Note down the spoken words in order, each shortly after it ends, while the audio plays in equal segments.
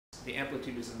The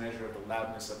amplitude is a measure of the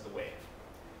loudness of the wave.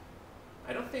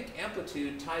 I don't think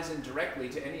amplitude ties in directly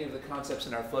to any of the concepts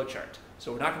in our flowchart.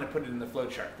 So we're not going to put it in the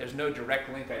flowchart. There's no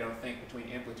direct link, I don't think, between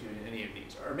amplitude and any of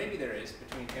these. Or maybe there is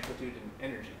between amplitude and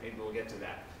energy. Maybe we'll get to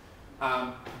that.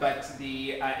 But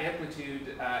the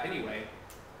amplitude, anyway,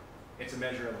 it's a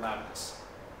measure of loudness.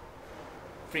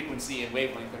 Frequency and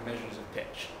wavelength are measures of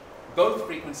pitch. Both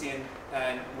frequency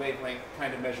and wavelength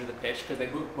kind of measure the pitch because they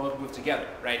both move together,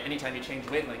 right? Anytime you change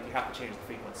wavelength, you have to change the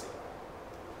frequency.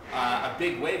 A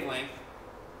big wavelength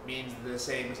means the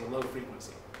same as a low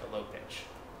frequency, a low pitch.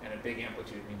 And a big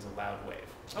amplitude means a loud wave.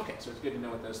 Okay, so it's good to know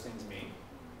what those things mean.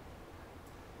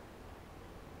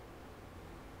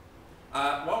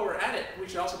 While we're at it, we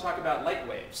should also talk about light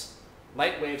waves.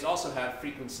 Light waves also have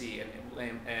frequency and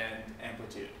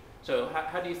amplitude. So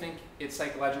how do you think it's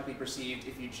psychologically perceived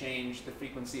if you change the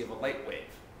frequency of a light wave?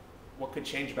 What could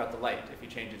change about the light if you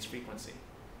change its frequency?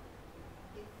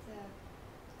 If the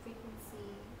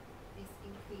frequency is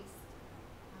increased,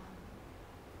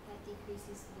 that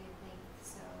decreases the wavelength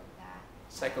so that...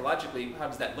 Psychologically, how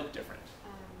does that look different?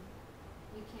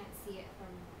 You can't see it from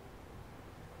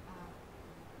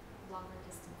longer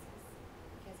distances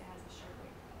because it has a short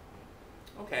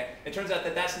wavelength. Okay, it turns out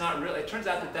that that's not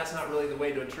really the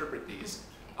way to interpret these.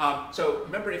 So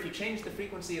remember, if you change the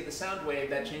frequency of the sound wave,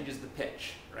 that changes the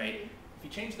pitch, right? If you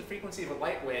change the frequency of a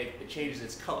light wave, it changes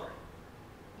its color.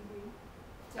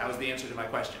 That was the answer to my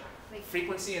question.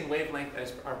 Frequency and wavelength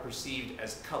are perceived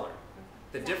as color.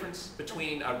 The difference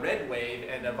between a red wave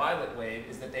and a violet wave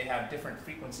is that they have different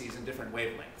frequencies and different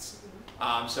wavelengths.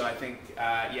 So I think,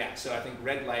 so I think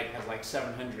red light has like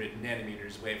 700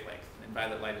 nanometers wavelength, and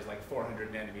violet light is like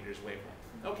 400 nanometers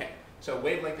wavelength. Okay, so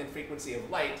wavelength and frequency of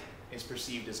light is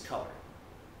perceived as color.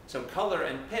 So color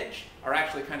and pitch are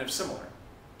actually kind of similar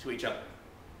to each other.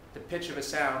 The pitch of a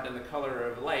sound and the color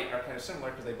of light are kind of similar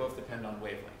because they both depend on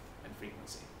wavelength and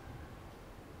frequency.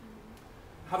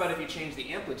 How about if you change the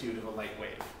amplitude of a light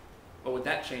wave? What would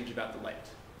that change about the light?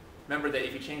 Remember that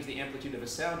if you change the amplitude of a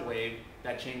sound wave,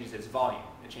 that changes its volume.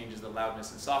 It changes the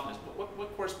loudness and softness. But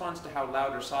what corresponds to how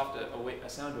loud or soft a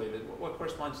sound wave is? What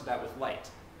corresponds to that with light?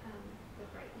 The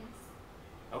brightness.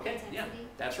 Okay, Intensity. yeah,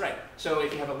 that's right. So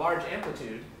if you have a large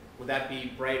amplitude, would that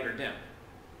be bright or dim?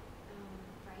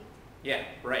 Bright. Yeah,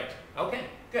 bright. Okay,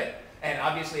 good. And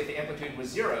obviously if the amplitude was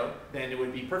 0, then it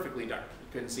would be perfectly dark. You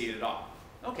couldn't see it at all.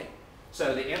 Okay,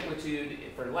 so the amplitude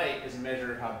for light is a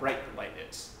measure of how bright the light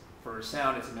is. For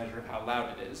sound, it's a measure of how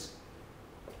loud it is.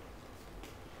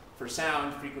 For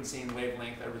sound, frequency and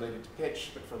wavelength are related to pitch,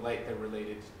 but for light, they're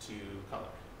related to color.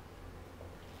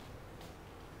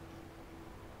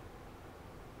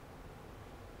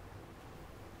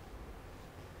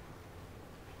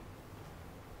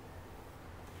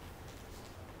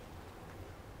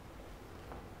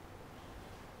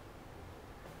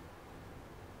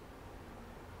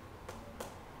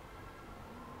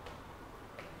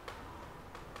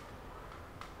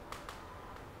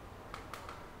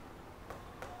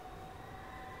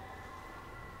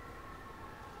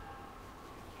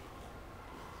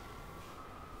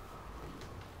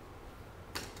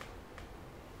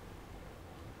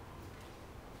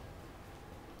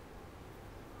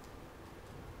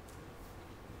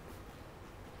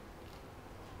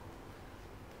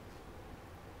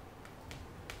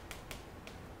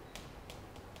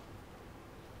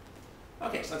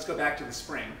 Okay, so let's go back to the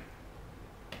spring.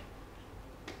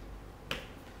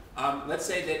 Let's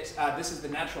say that this is the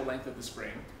natural length of the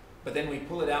spring, but then we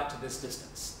pull it out to this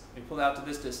distance. We pull it out to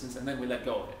this distance, and then we let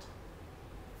go of it.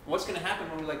 What's going to happen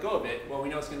when we let go of it? Well, we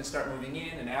know it's going to start moving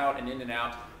in and out and in and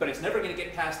out, but it's never going to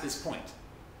get past this point,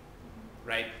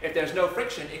 right? If there's no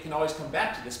friction, it can always come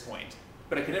back to this point,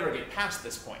 but it can never get past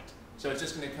this point. So it's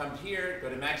just going to come here, go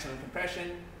to maximum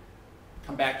compression,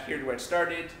 come back here to where it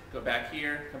started, go back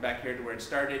here, come back here to where it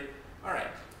started. All right,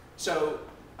 so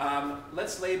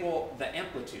let's label the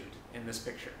amplitude in this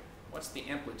picture. What's the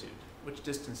amplitude? Which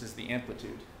distance is the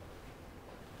amplitude?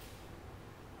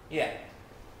 Yeah,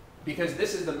 because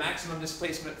this is the maximum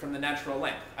displacement from the natural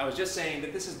length. I was just saying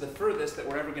that this is the furthest that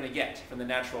we're ever going to get from the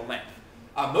natural length.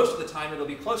 Most of the time it'll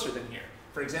be closer than here.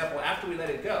 For example, after we let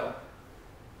it go,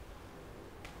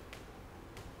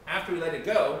 a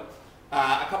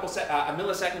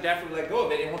millisecond after we let go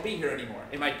of it, it won't be here anymore.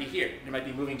 It might be here. It might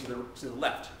be moving to the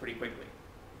left pretty quickly,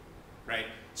 right?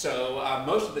 So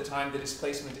most of the time the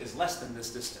displacement is less than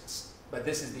this distance, but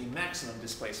this is the maximum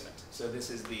displacement. So this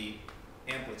is the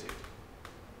amplitude.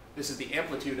 This is the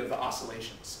amplitude of the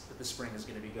oscillations that the spring is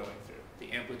going to be going through.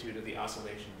 The amplitude of the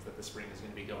oscillations that the spring is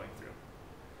going to be going through.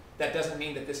 That doesn't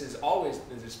mean that this is always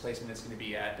the displacement it's going to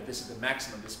be at, but this is the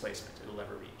maximum displacement it'll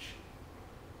ever reach.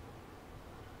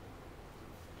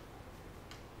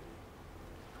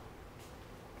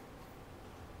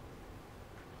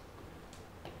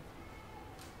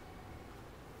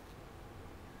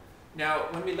 Now,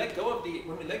 when we let go of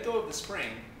the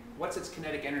spring, what's its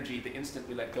kinetic energy the instant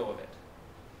we let go of it?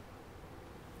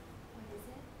 What is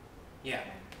it? Yeah.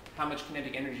 How much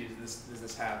kinetic energy does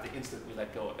this have the instant we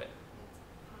let go of it? It's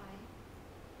high.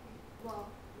 Well,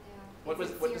 no. What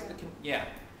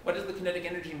does the kinetic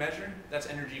energy measure? That's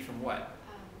energy from what?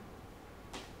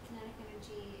 Kinetic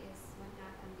energy is 1/2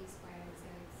 mv squared, so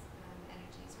it's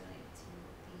energy is related to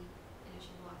the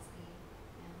initial velocity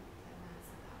and the mass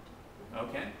of the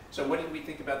object. Okay. So what did we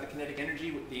think about the kinetic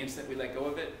energy the instant we let go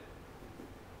of it?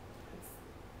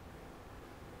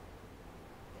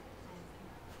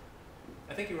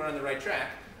 I think you were on the right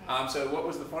track. Okay. So what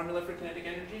was the formula for kinetic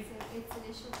energy? So its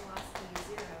initial velocity is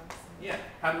 0. So Yeah.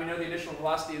 How do we know the initial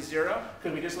velocity is 0?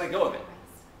 Because we just let go of it.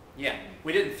 rest. Yeah.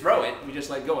 We didn't throw it, we just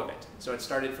let go of it. So it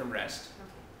started from rest.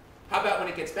 Okay. How about when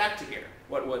it gets back to here?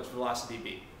 What would its velocity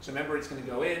be? So remember, it's going to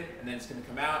go in, and then it's going to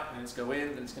come out, and then it's go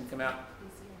in, then it's going to come out.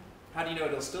 It's 0. How do you know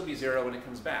it'll still be 0 when it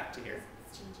comes back to here?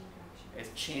 It's changing direction. It's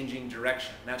changing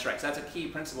direction. That's right. So that's a key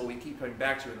principle we keep coming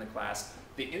back to in the class.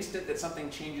 The instant that something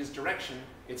changes direction,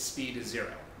 its speed is 0.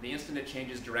 The instant it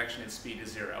changes direction, its speed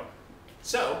is 0.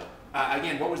 So,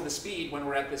 again, what was the speed when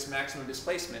we're at this maximum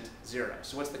displacement? 0.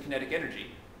 So what's the kinetic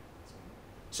energy?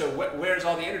 So where's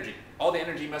all the energy? All the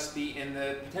energy must be in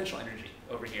the potential energy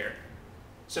over here.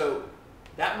 So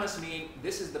that must mean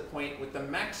this is the point with the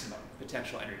maximum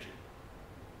potential energy.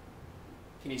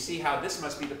 Can you see how this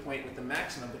must be the point with the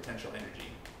maximum potential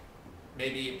energy?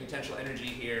 Maybe a potential energy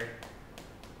here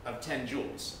of 10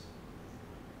 joules.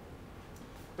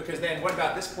 Because then what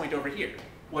about this point over here?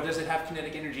 Well, does it have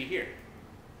kinetic energy here?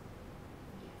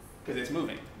 Yes. Because it's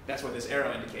moving. That's what this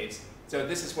arrow indicates. So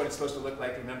this is what it's supposed to look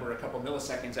like, remember, a couple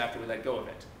milliseconds after we let go of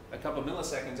it. A couple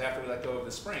milliseconds after we let go of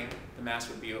the spring, the mass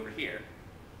would be over here.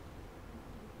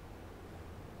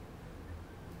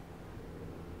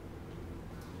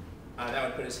 That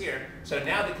would put us here. So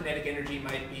now the kinetic energy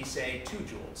might be, say, 2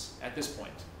 joules at this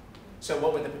point. So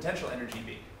what would the potential energy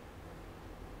be?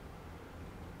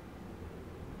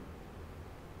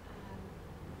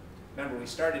 Remember, we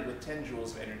started with 10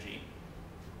 joules of energy.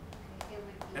 Okay, it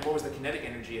would be And what was the kinetic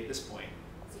energy at this point?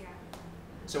 0.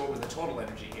 So what was the total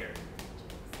energy here?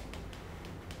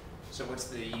 So what's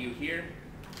the U here?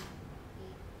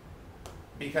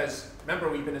 Because remember,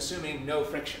 we've been assuming no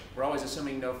friction. We're always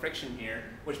assuming no friction here,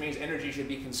 which means energy should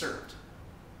be conserved.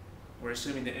 We're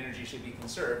assuming that energy should be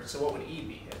conserved. So what would E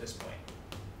be at this point?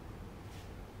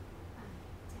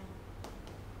 10.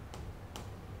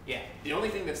 Yeah, the only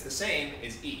thing that's the same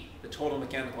is E, the total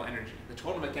mechanical energy. The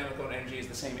total mechanical energy is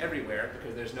the same everywhere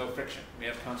because there's no friction. We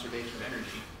have conservation of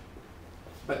energy.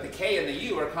 But the K and the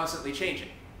U are constantly changing.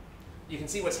 You can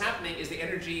see what's happening is the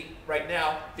energy right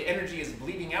now, the energy is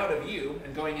bleeding out of U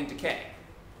and going into K.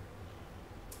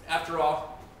 After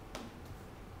all,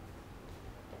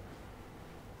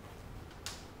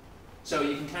 so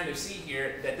you can kind of see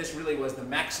here that this really was the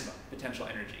maximum potential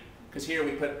energy. Because here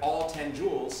we put all 10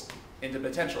 joules into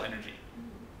potential energy.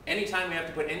 Anytime we have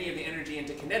to put any of the energy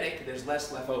into kinetic, there's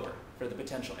less left over for the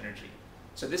potential energy.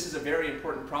 So this is a very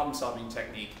important problem-solving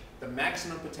technique. The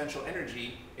maximum potential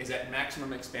energy is at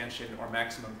maximum expansion or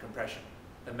maximum compression.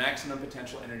 The maximum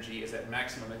potential energy is at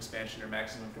maximum expansion or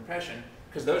maximum compression,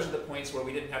 because those are the points where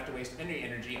we didn't have to waste any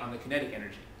energy on the kinetic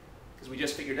energy. Because we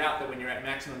just figured out that when you're at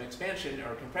maximum expansion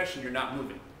or compression, you're not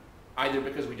moving, either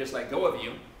because we just let go of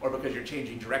you or because you're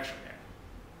changing direction there.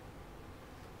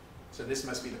 So this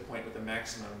must be the point with the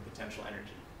maximum potential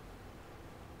energy.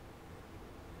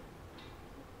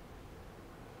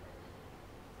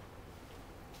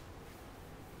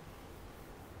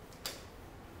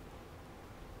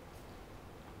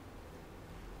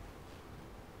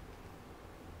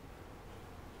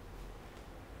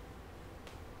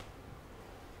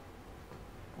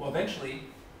 Well, eventually,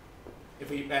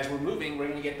 as we're moving, we're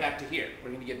going to get back to here. We're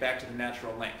going to get back to the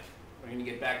natural length. We're going to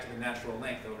get back to the natural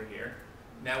length over here.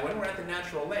 Now, when we're at the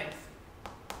natural length,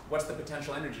 what's the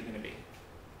potential energy going to be?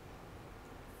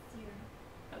 0.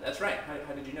 That's right.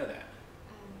 How did you know that?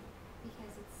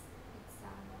 Because it's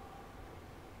at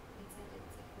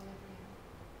its equilibrium.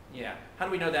 Yeah. How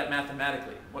do we know that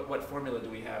mathematically? What formula do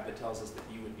we have that tells us that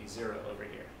U would be 0 over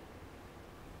here?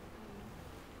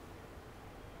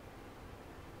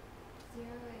 0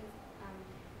 is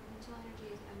potential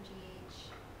energy is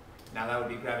mgh. Now that would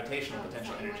be gravitational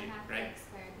potential energy, right?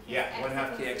 Yeah,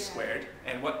 1/2 kx squared.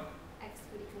 And what? X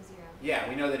would equal 0. Yeah,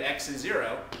 we know that x is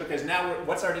 0 because now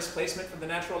what's our displacement from the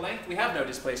natural length? We have no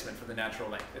displacement from the natural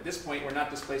length. At this point, we're not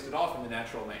displaced at all from the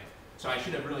natural length. So I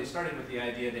should have really started with the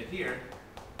idea that here,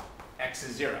 x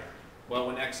is 0. Well,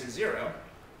 when x is 0,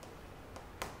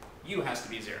 U has to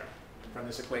be 0 from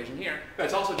this equation here. But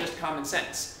it's also just common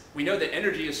sense. We know that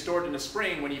energy is stored in a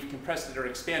spring when you've compressed it or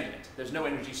expanded it. There's no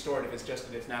energy stored if it's just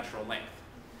at its natural length.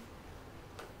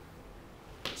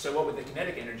 So what would the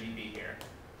kinetic energy be here?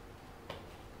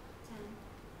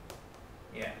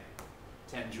 10. Yeah,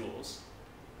 10 joules.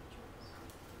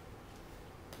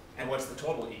 And what's the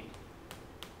total E?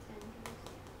 10 joules.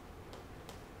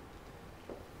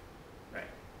 Right.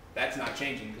 That's not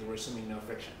changing because we're assuming no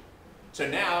friction. So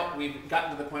now we've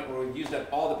gotten to the point where we've used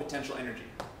up all the potential energy.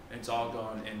 It's all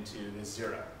gone into this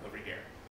 0.